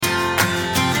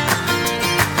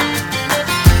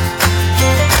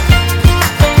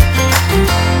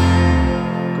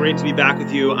great to be back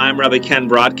with you. I'm Rabbi Ken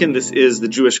Brodkin. This is the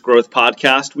Jewish Growth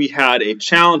Podcast. We had a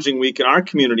challenging week in our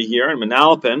community here in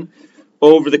Manalapan.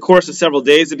 Over the course of several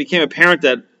days, it became apparent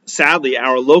that, sadly,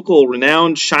 our local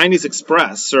renowned Chinese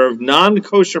Express served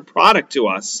non-kosher product to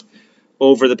us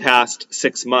over the past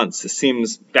 6 months. This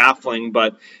seems baffling,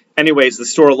 but anyways, the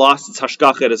store lost its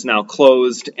hashgacha. It is now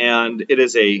closed, and it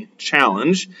is a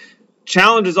challenge.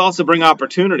 Challenges also bring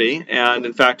opportunity, and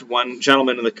in fact, one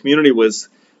gentleman in the community was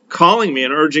calling me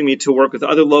and urging me to work with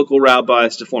other local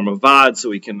rabbis to form a VAD so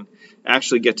we can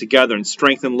actually get together and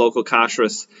strengthen local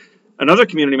kashrus. Another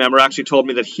community member actually told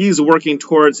me that he's working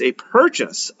towards a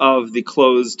purchase of the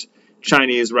closed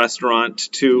Chinese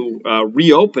restaurant to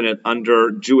reopen it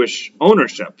under Jewish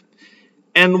ownership.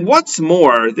 And what's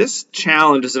more, this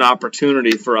challenge is an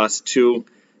opportunity for us to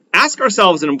ask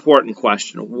ourselves an important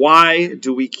question. Why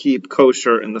do we keep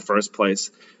kosher in the first place?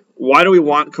 Why do we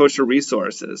want kosher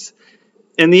resources?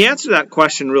 And the answer to that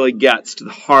question really gets to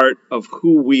the heart of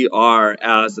who we are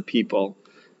as a people.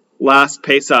 Last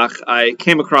Pesach, I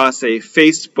came across a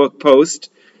Facebook post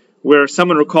where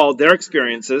someone recalled their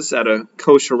experiences at a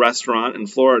kosher restaurant in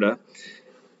Florida.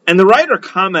 And the writer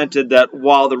commented that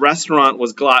while the restaurant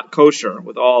was glatt kosher,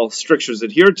 with all strictures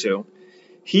adhered to,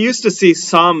 he used to see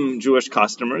some Jewish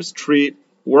customers treat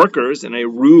workers in a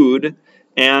rude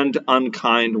and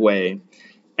unkind way.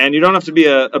 And you don't have to be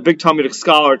a big Talmudic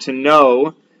scholar to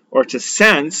know or to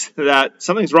sense that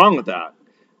something's wrong with that.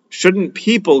 Shouldn't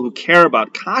people who care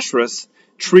about kashrus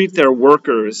treat their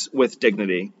workers with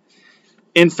dignity?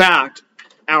 In fact,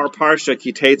 our Parsha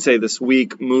Ki Teitzei this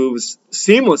week moves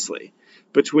seamlessly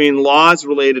between laws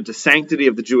related to sanctity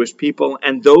of the Jewish people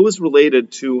and those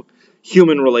related to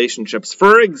human relationships.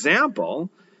 For example,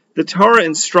 the Torah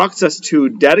instructs us to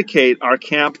dedicate our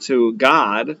camp to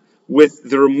God with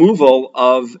the removal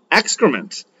of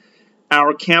excrement.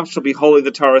 Our camp shall be holy,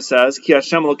 the Torah says, Ki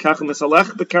Hashem Elokecha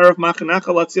misalech b'karev machanecha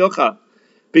latzilcha,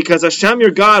 because Hashem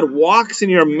your God walks in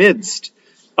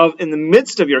the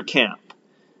midst of your camp.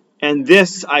 And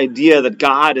this idea that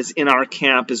God is in our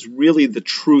camp is really the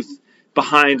truth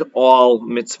behind all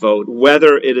mitzvot,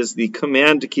 whether it is the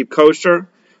command to keep kosher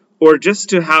or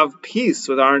just to have peace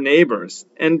with our neighbors.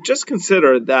 And just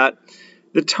consider that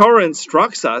the Torah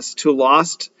instructs us to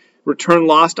return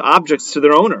lost objects to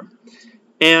their owner.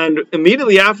 And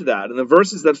immediately after that, in the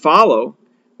verses that follow,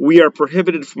 we are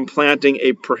prohibited from planting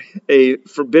a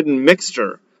forbidden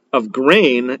mixture of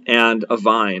grain and a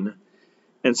vine.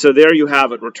 And so there you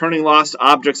have it, returning lost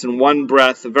objects in one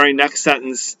breath. The very next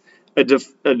sentence, a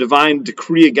divine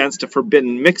decree against a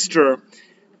forbidden mixture.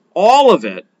 All of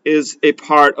it is a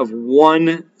part of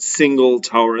one single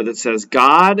Torah that says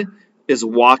God is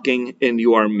walking in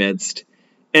your midst.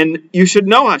 And you should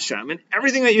know Hashem in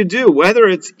everything that you do, whether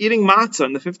it's eating matzah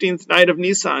on the 15th night of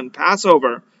Nisan,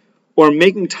 Passover, or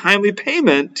making timely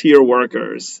payment to your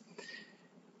workers.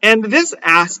 And this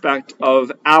aspect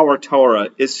of our Torah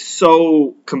is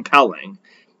so compelling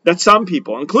that some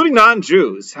people, including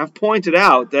non-Jews, have pointed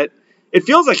out that it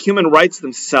feels like human rights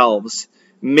themselves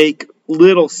make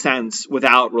little sense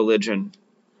without religion.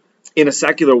 In a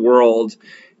secular world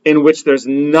in which there's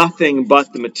nothing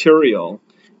but the material,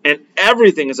 and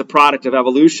everything is a product of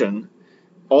evolution,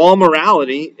 all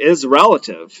morality is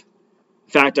relative.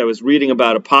 In fact, I was reading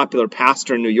about a popular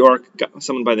pastor in New York,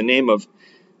 someone by the name of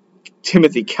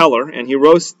Timothy Keller, and he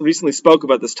recently spoke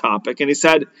about this topic, and he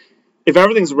said, if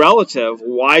everything's relative,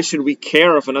 why should we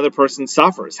care if another person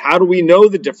suffers? How do we know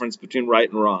the difference between right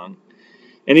and wrong?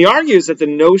 And he argues that the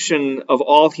notion of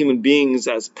all human beings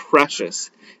as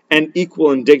precious and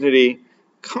equal in dignity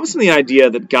comes from the idea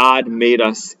that God made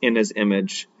us in his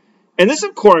image. And this,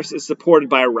 of course, is supported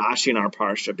by Rashi in our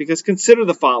Parsha, because consider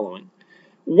the following.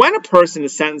 When a person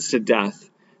is sentenced to death,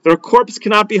 their corpse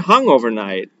cannot be hung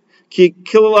overnight. Ki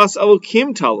kilalas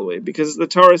elokim talui, because the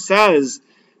Torah says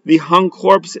the hung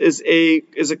corpse is a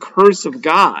curse of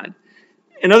God.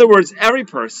 In other words, every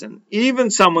person,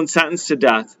 even someone sentenced to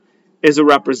death, is a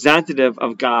representative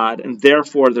of God, and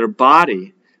therefore their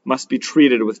body must be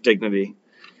treated with dignity.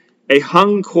 A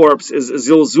hung corpse is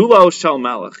zilzulo shel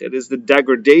melech. It is the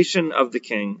degradation of the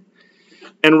king.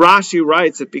 And Rashi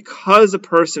writes that because a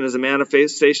person is a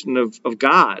manifestation of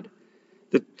God,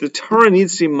 the Torah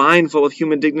needs to be mindful of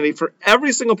human dignity for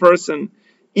every single person,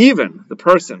 even the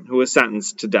person who is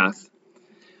sentenced to death.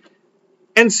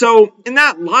 And so, in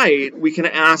that light, we can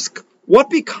ask, what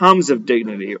becomes of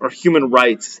dignity or human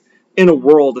rights in a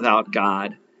world without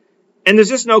God? And there's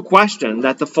just no question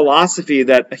that the philosophy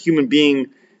that a human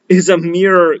being is a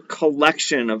mere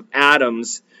collection of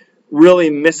atoms really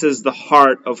misses the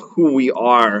heart of who we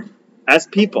are as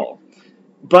people.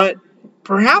 But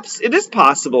perhaps it is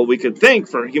possible, we could think,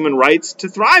 for human rights to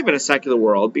thrive in a secular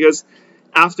world, because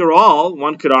after all,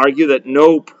 one could argue that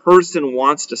no person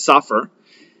wants to suffer.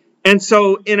 And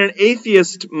so in an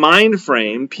atheist mind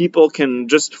frame, people can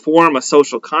just form a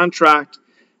social contract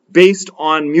based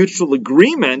on mutual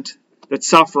agreement that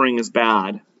suffering is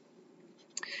bad.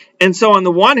 And so on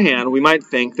the one hand, we might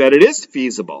think that it is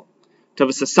feasible to have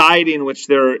a society in which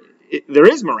there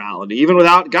is morality, even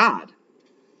without God.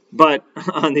 But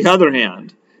on the other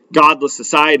hand, godless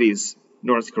societies,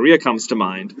 North Korea comes to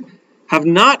mind, have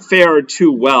not fared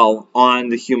too well on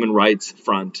the human rights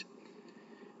front.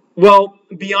 Well,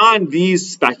 beyond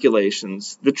these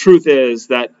speculations, the truth is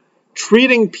that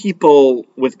treating people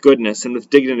with goodness and with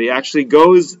dignity actually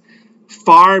goes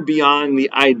far beyond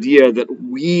the idea that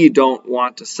we don't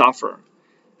want to suffer.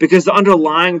 Because the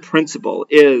underlying principle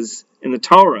is, in the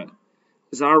Torah,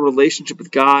 is our relationship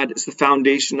with God is the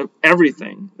foundation of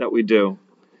everything that we do.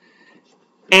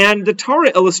 And the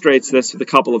Torah illustrates this with a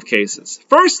couple of cases.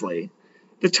 Firstly,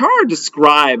 the Torah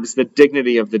describes the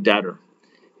dignity of the debtor.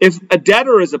 If a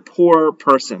debtor is a poor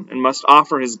person and must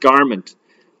offer his garment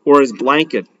or his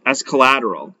blanket as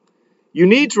collateral, you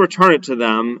need to return it to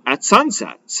them at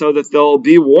sunset so that they'll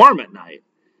be warm at night.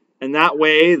 And that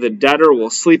way the debtor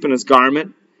will sleep in his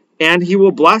garment and he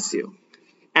will bless you.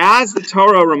 As the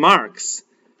Torah remarks,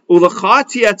 "Ulecha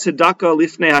tieh tzedakah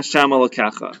lifnei Hashem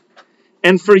Elokecha,"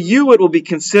 and for you it will be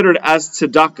considered as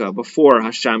tzedakah before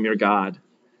Hashem your God.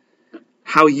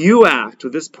 How you act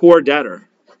with this poor debtor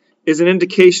is an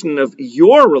indication of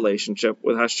your relationship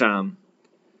with Hashem.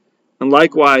 And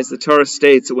likewise, the Torah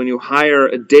states that when you hire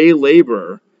a day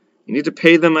laborer, you need to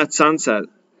pay them at sunset.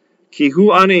 Ki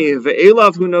hu ani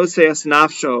ve'elav hu nosei es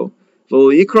nafsho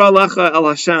v'lo yikra alecha el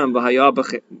Hashem v'haya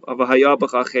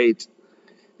b'cha.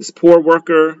 This poor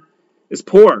worker is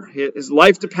poor. His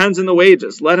life depends on the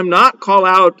wages. Let him not call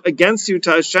out against you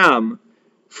to Hashem,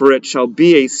 for it shall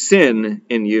be a sin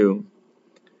in you.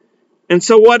 And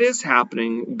so what is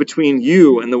happening between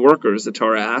you and the workers, the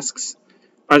Torah asks?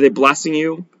 Are they blessing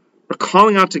you or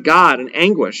calling out to God in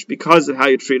anguish because of how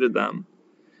you treated them?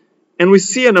 And we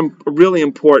see a really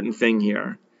important thing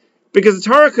here. Because the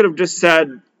Torah could have just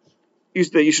said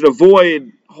that you should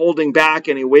avoid holding back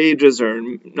any wages or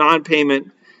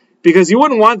non-payment because you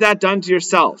wouldn't want that done to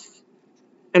yourself.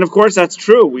 And of course that's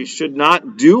true. We should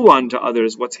not do unto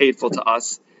others what's hateful to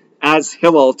us, as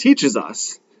Hillel teaches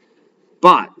us.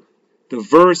 But the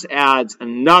verse adds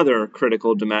another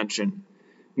critical dimension.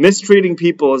 Mistreating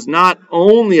people is not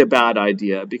only a bad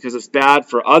idea because it's bad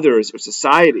for others or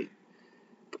society,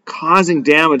 but causing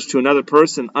damage to another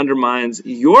person undermines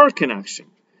your connection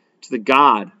to the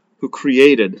God who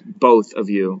created both of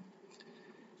you.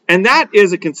 And that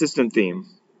is a consistent theme.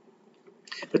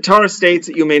 The Torah states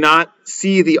that you may not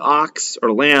see the ox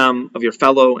or lamb of your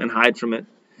fellow and hide from it.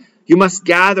 You must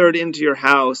gather it into your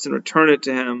house and return it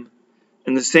to him.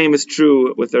 And the same is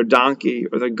true with their donkey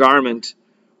or their garment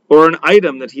or an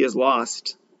item that he has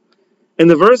lost. And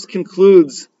the verse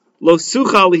concludes, Lo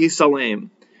sucha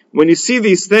lihisalem. When you see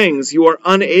these things, you are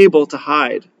unable to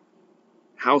hide.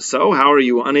 How so? How are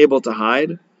you unable to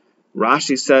hide?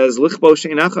 Rashi says, Lichbo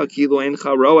she'enecha kilu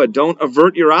eincha roa. Don't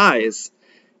avert your eyes,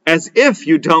 as if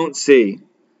you don't see.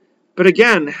 But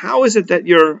again, how is it that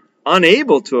you're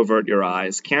unable to avert your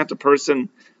eyes? Can't a person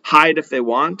hide if they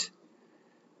want?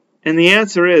 And the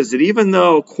answer is that even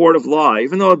though a court of law,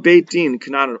 even though a Beit Din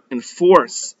cannot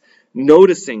enforce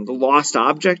noticing the lost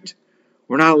object,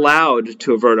 we're not allowed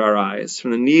to avert our eyes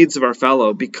from the needs of our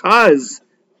fellow because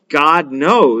God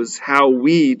knows how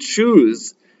we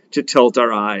choose to tilt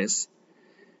our eyes.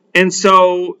 And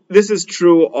so this is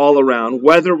true all around,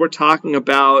 whether we're talking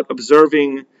about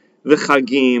observing the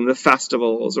Chagim, the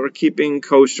festivals, or keeping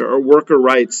kosher or worker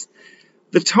rights.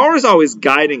 The Torah is always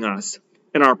guiding us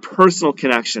in our personal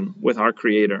connection with our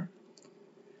Creator.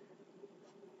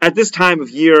 At this time of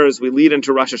year, as we lead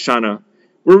into Rosh Hashanah,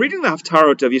 we're reading the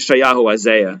Haftarot of Yeshayahu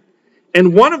Isaiah.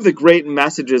 And one of the great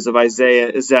messages of Isaiah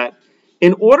is that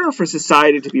in order for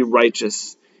society to be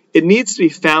righteous, it needs to be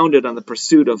founded on the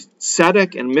pursuit of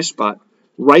tzedek and mishpat,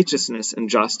 righteousness and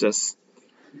justice.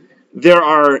 There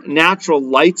are natural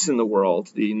lights in the world,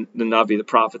 the Navi, the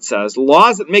prophet says,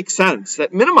 laws that make sense,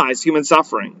 that minimize human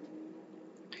suffering.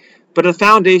 But the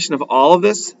foundation of all of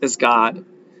this is God.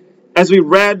 As we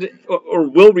read, or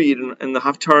will read in the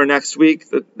Haftarah next week,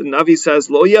 the Navi says,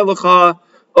 Lo yelucha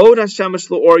od hashemesh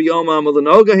l'or yoma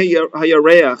melanoga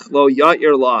hayareach lo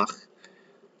yatir lach.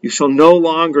 You shall no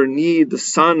longer need the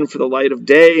sun for the light of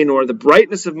day, nor the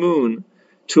brightness of moon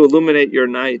to illuminate your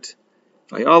night.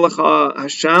 Vayalacha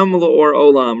Hashem l'or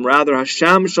olam. Rather,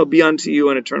 Hashem shall be unto you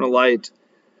an eternal light.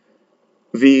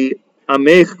 The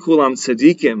Amech kulam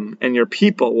tzadikim, and your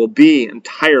people will be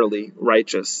entirely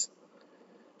righteous.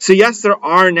 So yes, there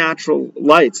are natural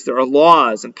lights, there are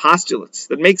laws and postulates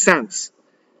that make sense.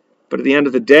 But at the end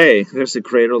of the day, there's a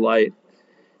greater light.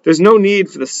 There's no need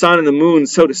for the sun and the moon,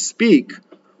 so to speak,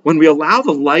 when we allow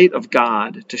the light of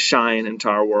God to shine into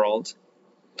our world.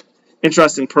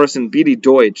 Interesting person, Bidi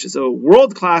Deutsch, is a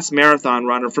world-class marathon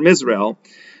runner from Israel.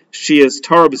 She is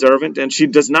Torah observant, and she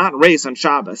does not race on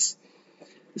Shabbos.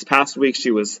 This past week,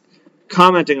 she was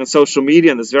commenting on social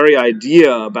media on this very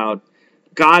idea about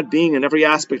God being in every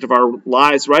aspect of our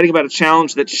lives, writing about a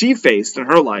challenge that she faced in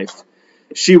her life.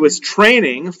 She was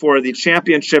training for the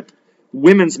championship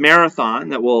women's marathon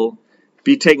that will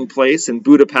be taking place in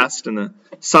Budapest in the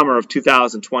summer of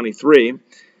 2023.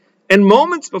 And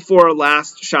moments before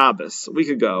last Shabbos, a week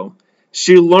ago,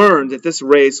 she learned that this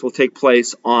race will take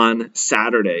place on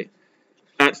Saturday.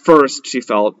 At first, she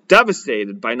felt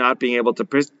devastated by not being able to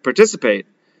participate.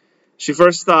 She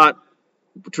first thought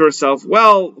to herself,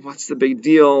 well, what's the big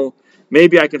deal?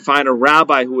 Maybe I can find a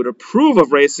rabbi who would approve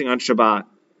of racing on Shabbat.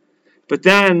 But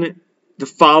then the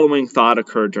following thought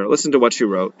occurred to her. Listen to what she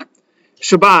wrote.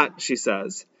 Shabbat, she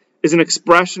says, is an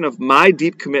expression of my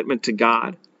deep commitment to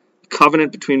God, a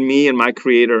covenant between me and my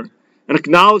Creator, an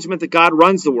acknowledgement that God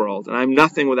runs the world and I'm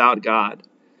nothing without God.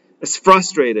 As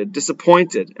frustrated,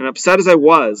 disappointed, and upset as I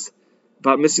was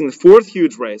about missing the fourth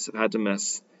huge race I've had to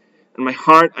miss, in my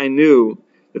heart I knew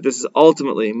that this is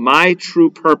ultimately my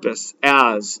true purpose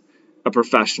as a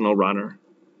professional runner.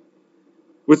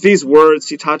 With these words,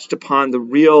 she touched upon the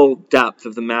real depth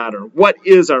of the matter. What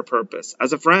is our purpose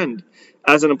as a friend,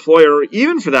 as an employer, or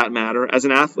even for that matter, as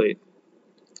an athlete?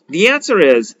 The answer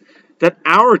is that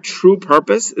our true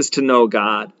purpose is to know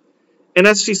God. And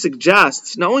as she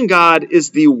suggests, knowing God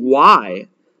is the why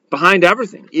behind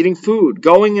everything, eating food,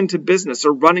 going into business,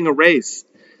 or running a race.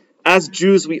 As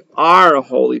Jews, we are a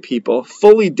holy people,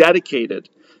 fully dedicated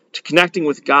to connecting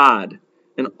with God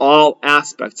in all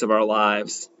aspects of our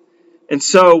lives. And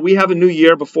so we have a new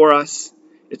year before us.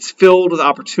 It's filled with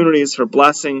opportunities for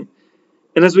blessing.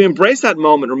 And as we embrace that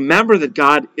moment, remember that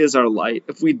God is our light.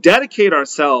 If we dedicate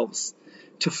ourselves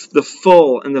to the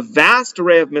full and the vast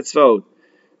array of mitzvot,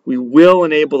 we will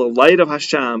enable the light of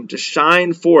Hashem to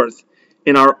shine forth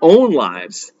in our own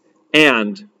lives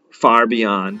and far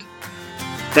beyond.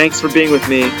 Thanks for being with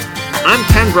me. I'm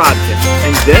Ken Brodkin,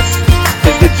 and this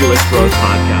is the Jewish Growth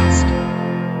Podcast.